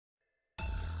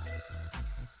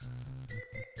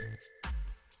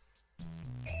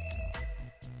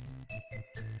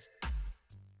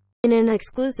In an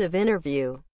exclusive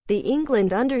interview, the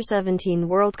England Under-17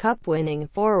 World Cup winning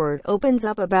forward opens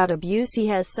up about abuse he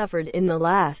has suffered in the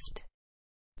last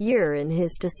year and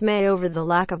his dismay over the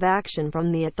lack of action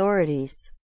from the authorities.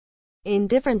 In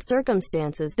different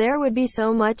circumstances there would be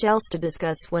so much else to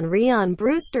discuss when Rhian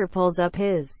Brewster pulls up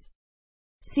his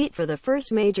seat for the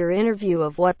first major interview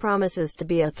of what promises to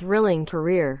be a thrilling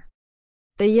career.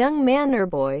 The young manor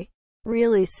boy,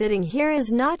 really sitting here,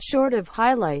 is not short of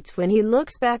highlights when he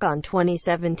looks back on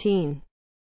 2017.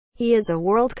 He is a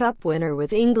World Cup winner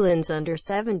with England's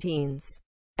under-17s,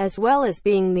 as well as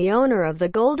being the owner of the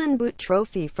Golden Boot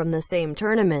trophy from the same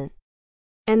tournament.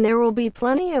 And there will be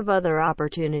plenty of other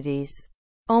opportunities,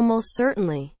 almost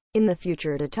certainly, in the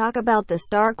future to talk about the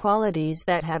star qualities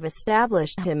that have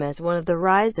established him as one of the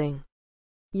rising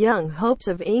young hopes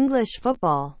of English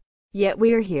football. Yet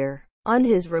we're here, on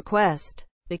his request,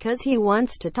 because he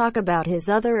wants to talk about his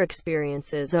other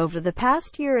experiences over the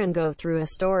past year and go through a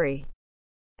story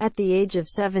at the age of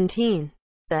 17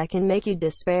 that can make you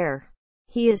despair.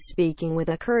 He is speaking with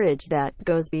a courage that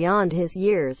goes beyond his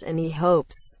years, and he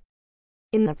hopes,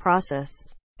 in the process,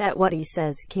 that what he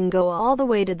says can go all the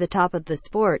way to the top of the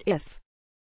sport if,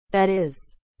 that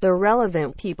is, the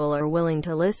relevant people are willing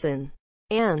to listen.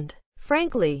 And,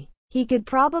 frankly, he could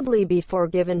probably be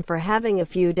forgiven for having a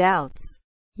few doubts.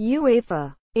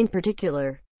 UEFA, in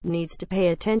particular, needs to pay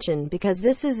attention because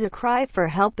this is a cry for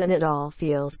help and it all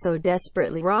feels so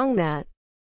desperately wrong that,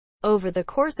 over the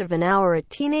course of an hour, a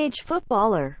teenage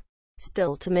footballer,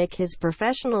 still to make his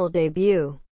professional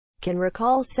debut, can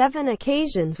recall 7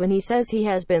 occasions when he says he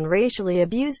has been racially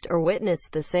abused or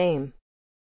witnessed the same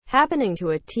happening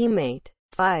to a teammate.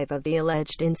 5 of the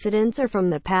alleged incidents are from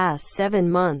the past 7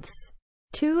 months.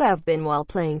 2 have been while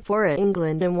playing for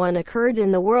England and 1 occurred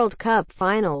in the World Cup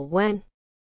final when,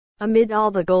 amid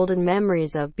all the golden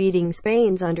memories of beating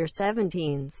Spain's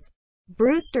under-17s,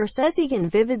 Brewster says he can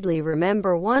vividly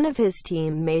remember one of his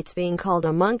teammates being called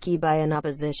a monkey by an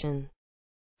opposition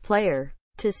player.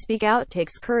 To speak out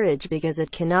takes courage because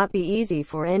it cannot be easy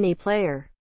for any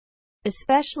player,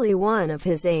 especially one of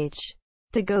his age,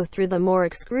 to go through the more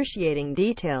excruciating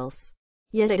details.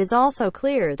 Yet it is also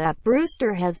clear that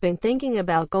Brewster has been thinking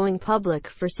about going public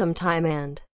for some time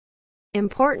and,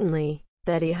 importantly,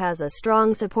 that he has a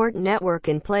strong support network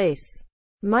in place.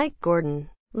 Mike Gordon,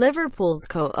 Liverpool's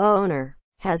co-owner,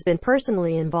 has been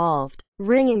personally involved,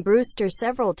 ringing Brewster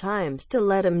several times to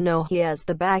let him know he has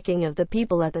the backing of the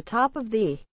people at the top of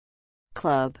the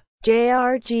club.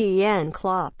 Jurgen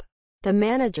Klopp, the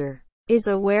manager, is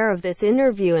aware of this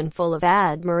interview and full of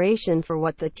admiration for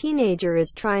what the teenager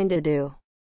is trying to do.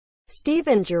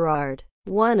 Steven Gerrard,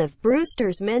 one of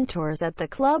Brewster's mentors at the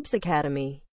club's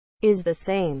academy, is the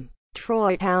same.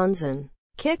 Troy Townsend,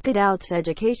 Kick It Out's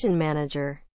education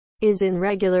manager, is in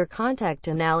regular contact,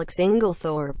 and Alex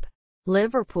Inglethorpe,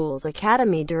 Liverpool's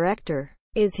academy director,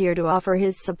 is here to offer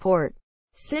his support,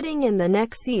 sitting in the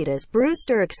next seat as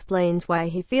Brewster explains why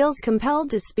he feels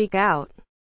compelled to speak out.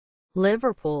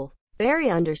 Liverpool, very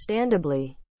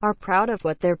understandably, are proud of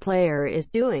what their player is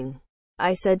doing.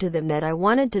 I said to them that I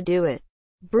wanted to do it.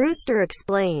 Brewster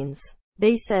explains.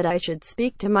 They said I should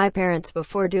speak to my parents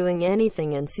before doing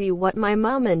anything and see what my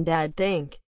mom and dad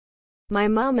think. My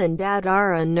mom and dad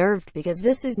are unnerved because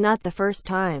this is not the first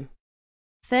time.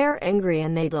 They're angry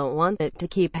and they don't want it to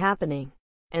keep happening.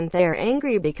 And they're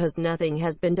angry because nothing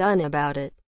has been done about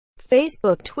it.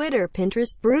 Facebook, Twitter,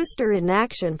 Pinterest. Brewster in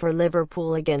action for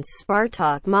Liverpool against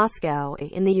Spartak Moscow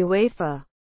in the UEFA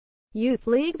Youth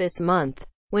League this month,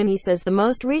 when he says the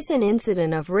most recent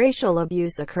incident of racial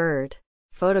abuse occurred.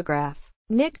 Photograph.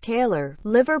 Nick Taylor,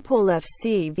 Liverpool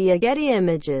FC via Getty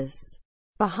Images.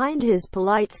 Behind his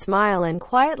polite smile and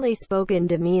quietly spoken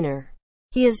demeanor,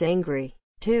 he is angry,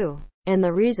 too, and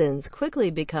the reasons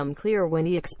quickly become clear when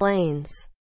he explains,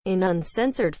 in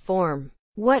uncensored form,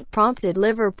 what prompted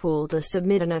Liverpool to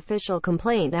submit an official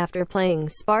complaint after playing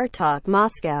Spartak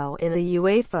Moscow in the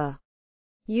UEFA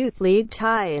Youth League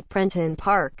tie at Prenton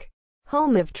Park,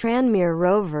 home of Tranmere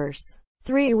Rovers.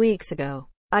 3 weeks ago,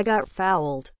 I got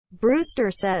fouled,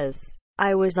 Brewster says.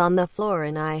 I was on the floor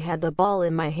and I had the ball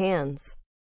in my hands.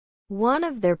 One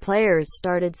of their players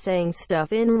started saying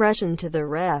stuff in Russian to the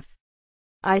ref.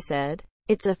 I said,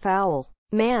 "It's a foul.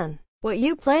 Man, what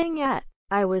you playing at?"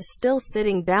 I was still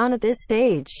sitting down at this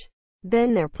stage.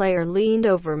 Then their player leaned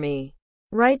over me,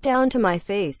 right down to my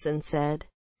face and said,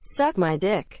 "Suck my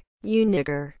dick, you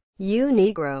nigger, you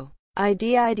negro." I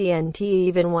didn't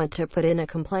even want to put in a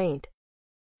complaint.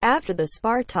 After the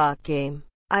Spartak game,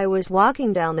 I was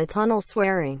walking down the tunnel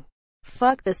swearing,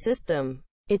 "Fuck the system.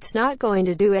 It's not going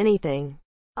to do anything.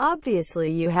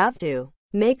 Obviously you have to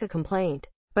make a complaint."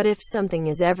 But if something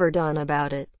is ever done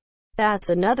about it, that's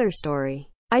another story.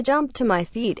 I jumped to my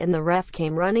feet and the ref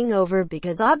came running over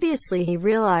because obviously he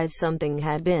realized something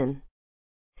had been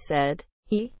said.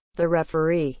 He, the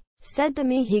referee, said to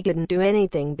me he couldn't do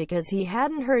anything because he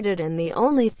hadn't heard it and the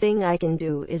only thing I can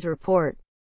do is report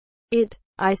it.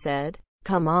 I said,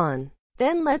 come on,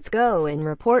 then let's go and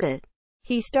report it.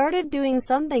 He started doing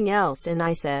something else and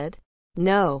I said,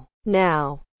 no.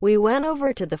 Now, we went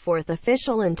over to the fourth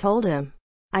official and told him.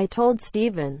 I told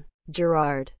Steven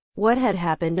Gerrard what had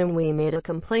happened and we made a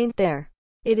complaint there.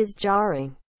 It is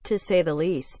jarring, to say the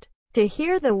least, to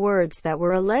hear the words that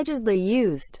were allegedly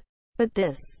used. But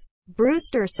this,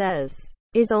 Brewster says,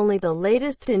 is only the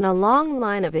latest in a long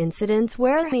line of incidents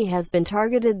where he has been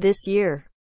targeted this year.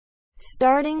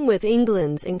 Starting with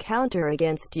England's encounter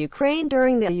against Ukraine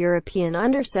during the European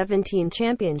Under-17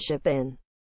 Championship in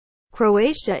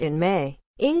Croatia in May.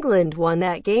 England won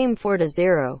that game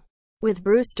 4-0, with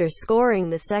Brewster scoring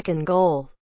the second goal.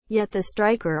 Yet the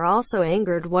striker also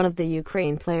angered one of the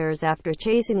Ukraine players after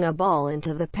chasing a ball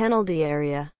into the penalty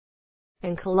area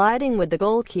and colliding with the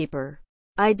goalkeeper.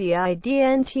 I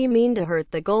didn't mean to hurt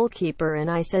the goalkeeper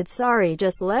and I said sorry,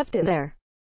 just left it there.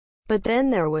 But then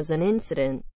there was an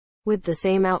incident with the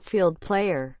same outfield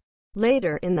player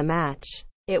later in the match.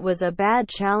 It was a bad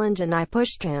challenge and I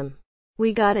pushed him.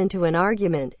 We got into an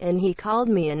argument and he called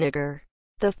me a nigger.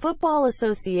 The Football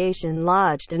Association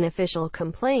lodged an official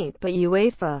complaint, but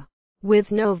UEFA,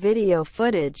 with no video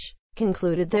footage,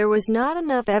 concluded there was not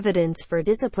enough evidence for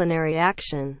disciplinary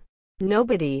action.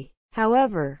 Nobody,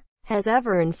 however, has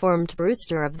ever informed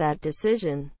Brewster of that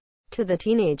decision. To the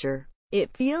teenager,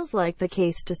 it feels like the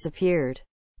case disappeared.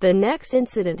 The next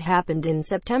incident happened in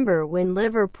September when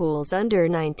Liverpool's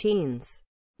under-19s,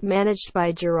 managed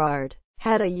by Gerrard,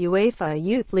 had a UEFA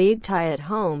Youth League tie at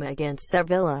home against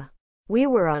Sevilla. We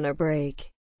were on a break.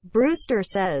 Brewster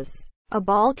says, a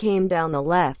ball came down the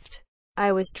left.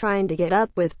 I was trying to get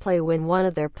up with play when one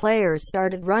of their players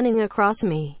started running across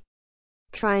me,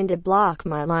 trying to block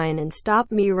my line and stop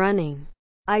me running.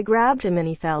 I grabbed him and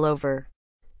he fell over.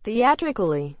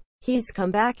 Theatrically, he's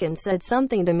come back and said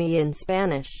something to me in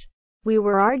Spanish. We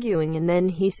were arguing and then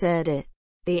he said it,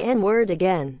 the N-word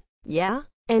again. Yeah?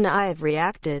 And I've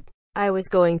reacted. I was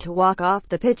going to walk off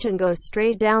the pitch and go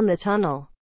straight down the tunnel.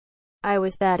 I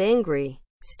was that angry.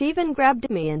 Steven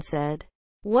grabbed me and said,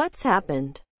 what's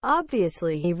happened?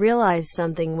 Obviously he realized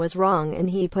something was wrong and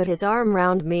he put his arm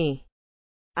round me.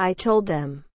 I told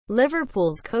them,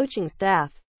 Liverpool's coaching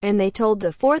staff, and they told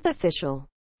the fourth official.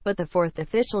 But the fourth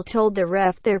official told the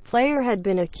ref their player had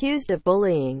been accused of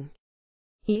bullying.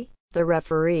 He, the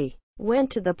referee, went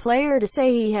to the player to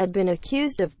say he had been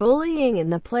accused of bullying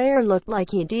and the player looked like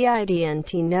he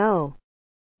didn't know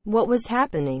what was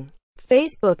happening.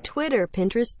 Facebook, Twitter,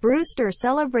 Pinterest. Brewster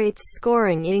celebrates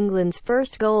scoring England's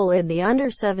first goal in the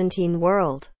Under-17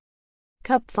 World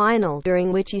Cup final,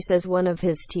 during which he says one of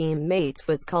his teammates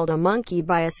was called a monkey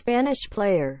by a Spanish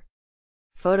player.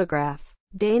 Photograph.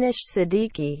 Danish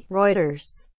Siddiqui, Reuters.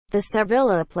 The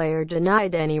Sevilla player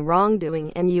denied any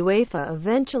wrongdoing and UEFA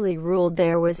eventually ruled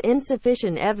there was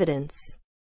insufficient evidence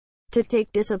to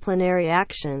take disciplinary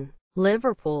action.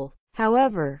 Liverpool,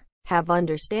 however, have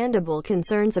understandable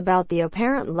concerns about the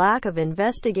apparent lack of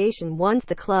investigation once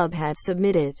the club had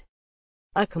submitted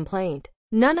a complaint.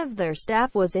 None of their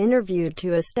staff was interviewed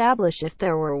to establish if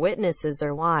there were witnesses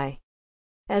or why.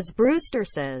 As Brewster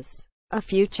says, a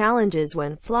few challenges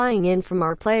went flying in from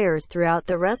our players throughout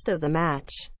the rest of the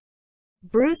match.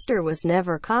 Brewster was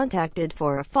never contacted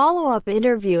for a follow-up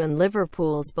interview and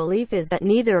Liverpool's belief is that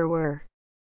neither were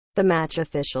the match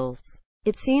officials.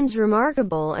 It seems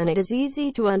remarkable and it is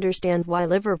easy to understand why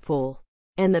Liverpool,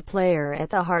 and the player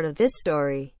at the heart of this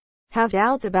story, have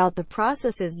doubts about the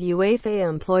processes UEFA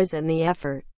employs and the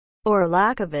effort, or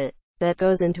lack of it, that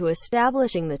goes into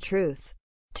establishing the truth.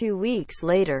 2 weeks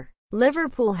later,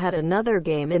 Liverpool had another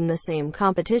game in the same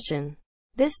competition,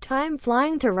 this time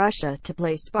flying to Russia to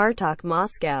play Spartak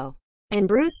Moscow, and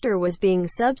Brewster was being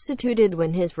substituted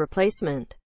when his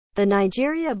replacement, the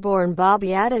Nigeria-born Bobby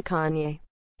Adekanye,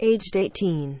 aged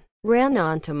 18, ran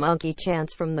onto monkey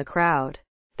chants from the crowd.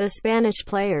 The Spanish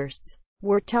players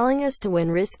were telling us to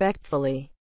win respectfully.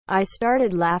 I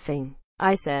started laughing.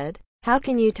 I said, how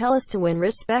can you tell us to win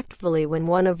respectfully when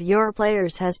one of your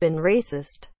players has been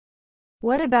racist?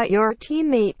 What about your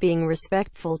teammate being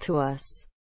respectful to us?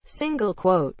 Single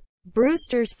quote.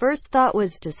 Brewster's first thought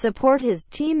was to support his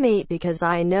teammate because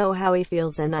I know how he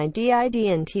feels and I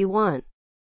didn't want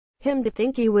him to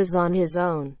think he was on his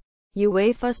own.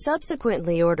 UEFA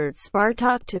subsequently ordered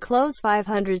Spartak to close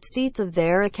 500 seats of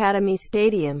their academy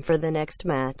stadium for the next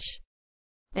match.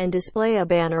 and display a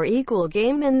banner equal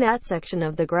game in that section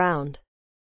of the ground.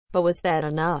 But was that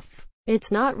enough?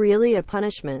 It's not really a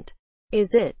punishment,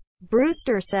 is it?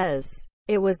 Brewster says.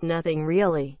 It was nothing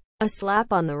really. A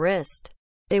slap on the wrist.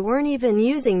 They weren't even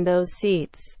using those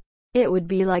seats. It would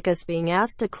be like us being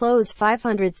asked to close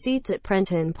 500 seats at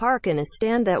Prenton Park in a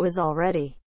stand that was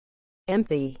already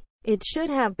empty. It should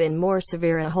have been more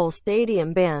severe, a whole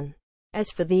stadium ban. As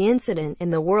for the incident in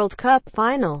the World Cup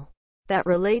final, that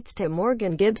relates to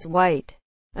Morgan Gibbs-White,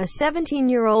 a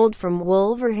 17-year-old from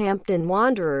Wolverhampton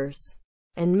Wanderers,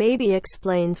 and maybe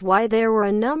explains why there were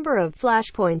a number of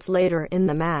flashpoints later in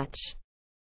the match.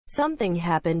 Something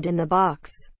happened in the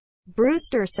box,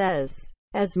 Brewster says.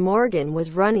 As Morgan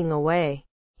was running away,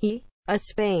 he, a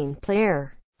Spain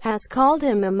player, has called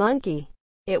him a monkey.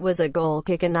 It was a goal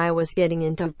kick and I was getting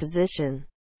into position.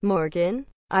 Morgan?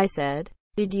 I said.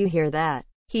 Did you hear that?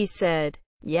 He said,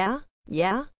 yeah,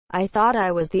 I thought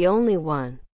I was the only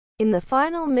one. In the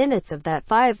final minutes of that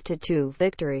 5-2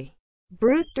 victory,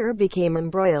 Brewster became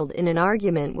embroiled in an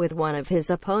argument with one of his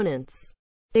opponents.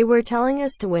 They were telling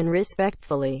us to win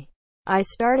respectfully. I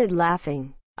started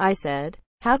laughing. I said,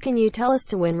 how can you tell us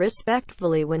to win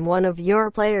respectfully when one of your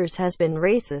players has been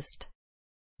racist?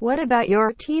 What about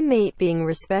your teammate being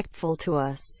respectful to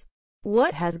us?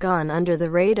 What has gone under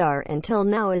the radar until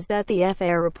now is that the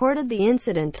FA reported the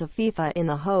incident to FIFA in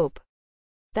the hope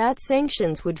that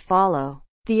sanctions would follow.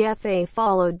 The FA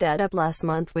followed that up last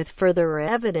month with further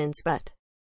evidence but,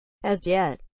 as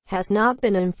yet, has not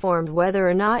been informed whether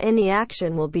or not any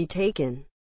action will be taken.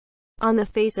 On the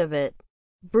face of it,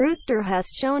 Brewster has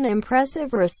shown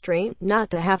impressive restraint not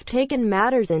to have taken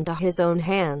matters into his own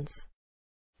hands.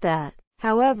 That,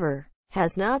 however,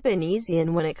 has not been easy,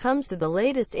 and when it comes to the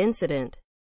latest incident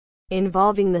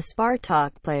involving the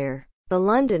Spartak player, the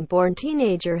London-born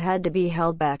teenager had to be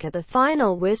held back at the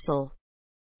final whistle.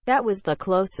 That was the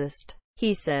closest,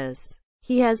 he says,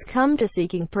 he has come to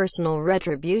seeking personal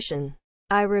retribution.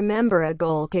 I remember a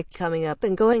goal kick coming up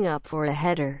and going up for a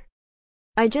header.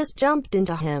 I just jumped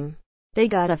into him. They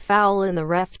got a foul and the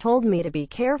ref told me to be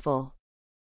careful.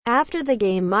 After the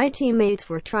game my teammates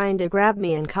were trying to grab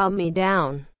me and calm me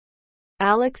down.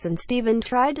 Alex and Steven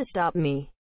tried to stop me,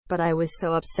 but I was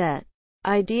so upset.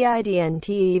 I didn't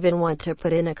even want to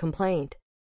put in a complaint.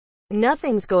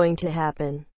 Nothing's going to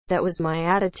happen. That was my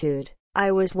attitude.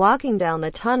 I was walking down the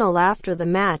tunnel after the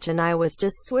match and I was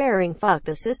just swearing fuck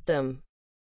the system.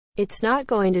 It's not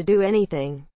going to do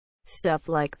anything. Stuff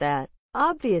like that.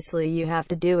 Obviously you have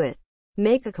to do it.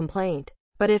 Make a complaint.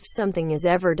 But if something is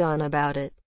ever done about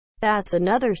it, that's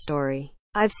another story.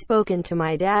 I've spoken to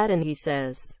my dad and he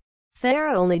says, they're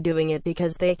only doing it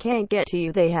because they can't get to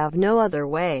you, they have no other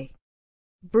way.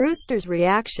 Brewster's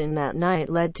reaction that night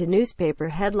led to newspaper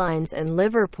headlines and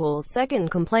Liverpool's second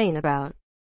complaint about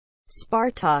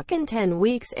Spartak in 10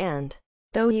 weeks, and,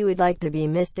 though he would like to be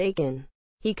mistaken,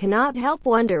 he cannot help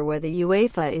wonder whether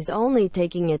UEFA is only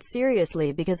taking it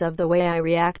seriously because of the way I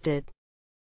reacted.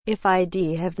 If I'd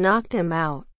have knocked him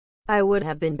out, I would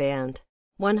have been banned.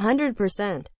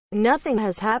 100%. Nothing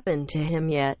has happened to him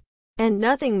yet. And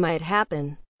nothing might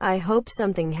happen. I hope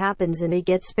something happens and he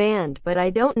gets banned, but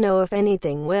I don't know if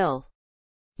anything will.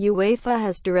 UEFA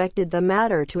has directed the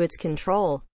matter to its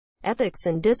control, ethics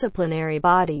and disciplinary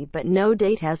body, but no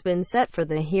date has been set for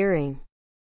the hearing.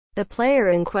 The player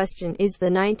in question is the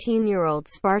 19-year-old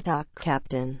Spartak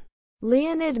captain,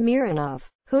 Leonid Mironov,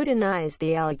 who denies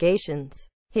the allegations.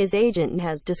 His agent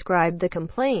has described the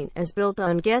complaint as built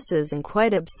on guesses and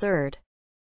quite absurd.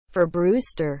 For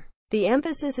Brewster, the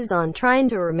emphasis is on trying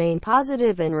to remain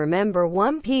positive and remember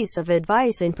one piece of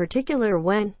advice in particular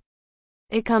when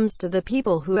it comes to the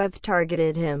people who have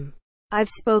targeted him. I've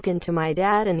spoken to my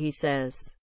dad and he says,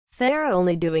 they're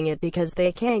only doing it because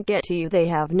they can't get to you, they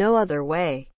have no other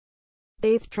way.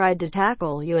 They've tried to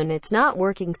tackle you and it's not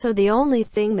working, so the only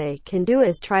thing they can do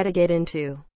is try to get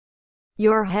into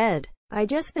your head. I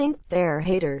just think they're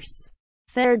haters.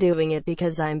 They're doing it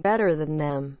because I'm better than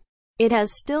them. It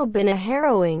has still been a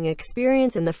harrowing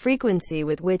experience, and the frequency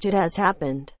with which it has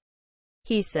happened,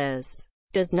 he says,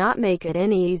 does not make it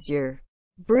any easier.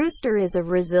 Brewster is a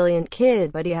resilient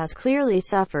kid, but he has clearly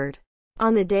suffered.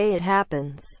 On the day it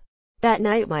happens, that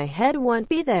night my head won't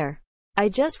be there. I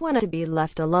just want to be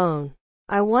left alone.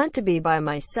 I want to be by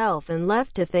myself and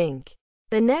left to think.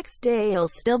 The next day he'll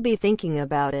still be thinking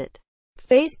about it.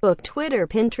 Facebook, Twitter,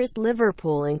 Pinterest,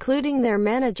 Liverpool, including their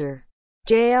manager,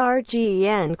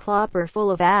 Jurgen Klopp, are full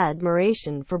of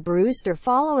admiration for Brewster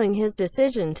following his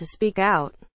decision to speak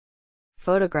out.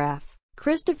 Photograph.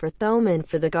 Christopher Thoman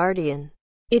for The Guardian.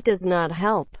 It does not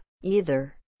help,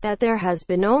 either, that there has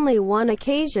been only one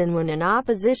occasion when an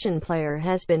opposition player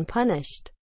has been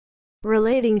punished.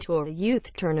 relating to a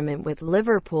youth tournament with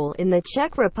Liverpool in the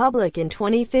Czech Republic in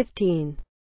 2015.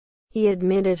 He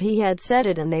admitted he had said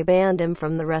it and they banned him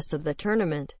from the rest of the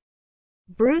tournament.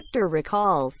 Brewster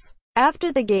recalls,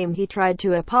 "After the game he tried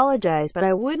to apologize but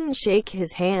I wouldn't shake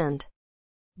his hand."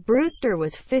 Brewster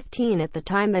was 15 at the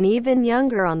time and even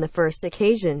younger on the first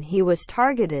occasion he was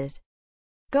targeted.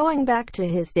 Going back to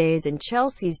his days in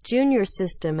Chelsea's junior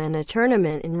system and a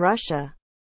tournament in Russia,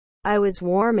 "I was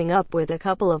warming up with a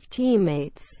couple of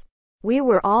teammates. We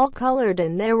were all colored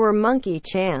and there were monkey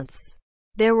chants.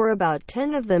 There were about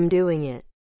 10 of them doing it.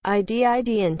 I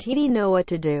didn't know what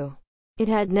to do. It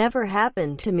had never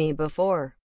happened to me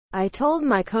before. I told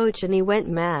my coach and he went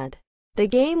mad. The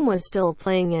game was still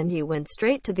playing and he went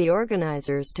straight to the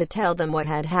organizers to tell them what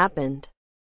had happened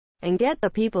and get the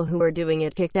people who were doing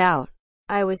it kicked out.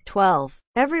 I was 12.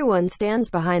 Everyone stands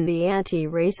behind the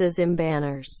anti-racism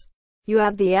banners. You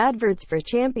have the adverts for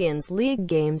Champions League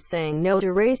games saying no to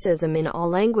racism in all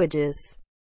languages.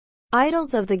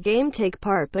 Idols of the game take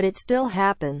part but it still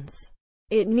happens.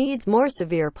 It needs more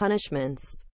severe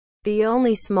punishments." The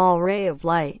only small ray of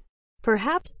light,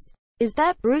 perhaps, is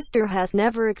that Brewster has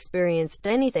never experienced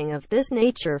anything of this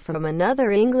nature from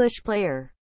another English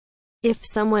player. "If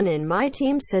someone in my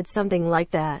team said something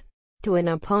like that to an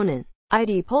opponent,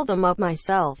 I'd pull them up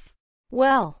myself."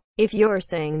 Well, if you're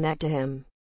saying that to him,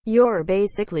 you're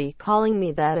basically calling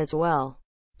me that as well.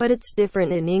 But it's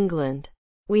different in England.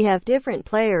 We have different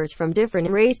players from different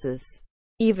races.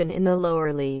 Even in the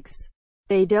lower leagues.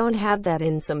 They don't have that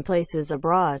in some places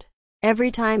abroad.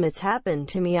 Every time it's happened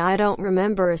to me I don't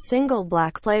remember a single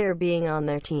black player being on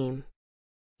their team.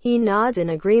 He nods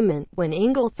in agreement when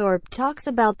Inglethorpe talks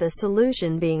about the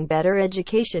solution being better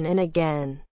education and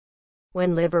again,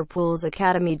 when Liverpool's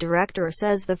academy director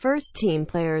says the first-team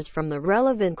players from the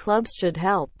relevant clubs should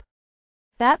help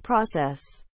that process.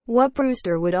 What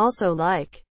Brewster would also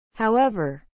like,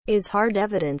 however, is hard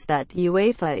evidence that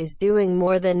UEFA is doing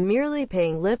more than merely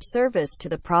paying lip service to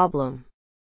the problem.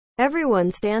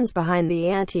 Everyone stands behind the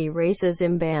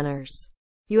anti-racism banners.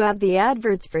 You have the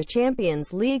adverts for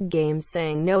Champions League games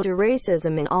saying no to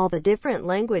racism in all the different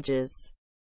languages.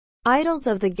 Idols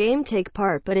of the game take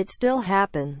part but it still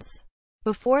happens.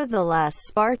 Before the last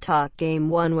Spartak game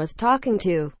one was talking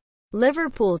to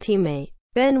Liverpool teammate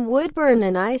Ben Woodburn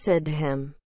and I said to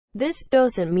him, "This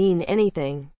doesn't mean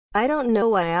anything. I don't know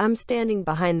why I'm standing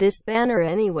behind this banner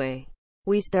anyway."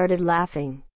 We started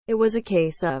laughing. It was a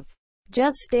case of,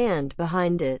 just stand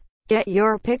behind it, get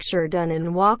your picture done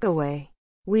and walk away.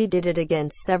 We did it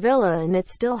against Sevilla and it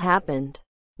still happened.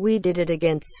 We did it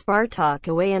against Spartak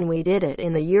away and we did it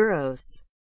in the Euros.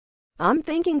 I'm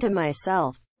thinking to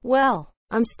myself, well,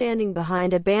 I'm standing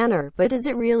behind a banner, but does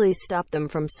it really stop them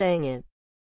from saying it?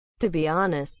 To be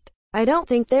honest, I don't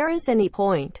think there is any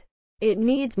point. It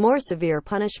needs more severe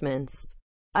punishments.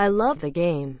 I love the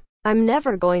game. I'm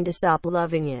never going to stop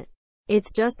loving it.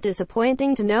 It's just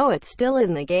disappointing to know it's still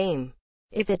in the game.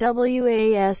 If it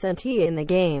wasn't in the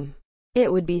game,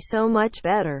 it would be so much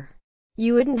better.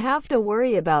 You wouldn't have to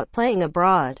worry about playing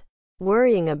abroad,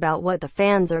 worrying about what the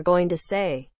fans are going to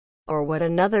say, or what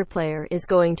another player is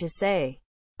going to say.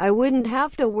 I wouldn't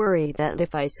have to worry that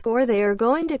if I score they are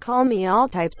going to call me all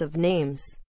types of names.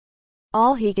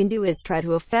 All he can do is try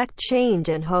to effect change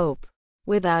and hope,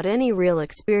 without any real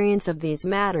experience of these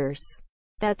matters,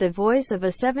 that the voice of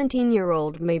a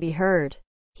 17-year-old may be heard.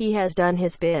 He has done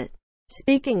his bit,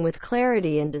 speaking with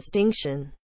clarity and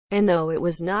distinction. And though it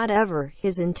was not ever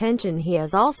his intention, he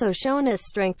has also shown a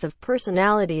strength of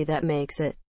personality that makes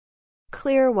it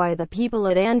clear why the people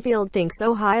at Anfield think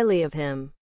so highly of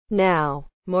him. Now,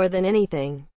 more than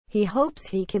anything, he hopes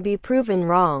he can be proven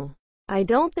wrong. I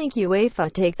don't think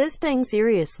UEFA take this thing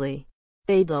seriously.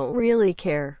 They don't really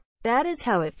care. That is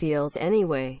how it feels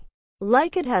anyway.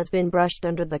 Like it has been brushed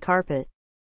under the carpet.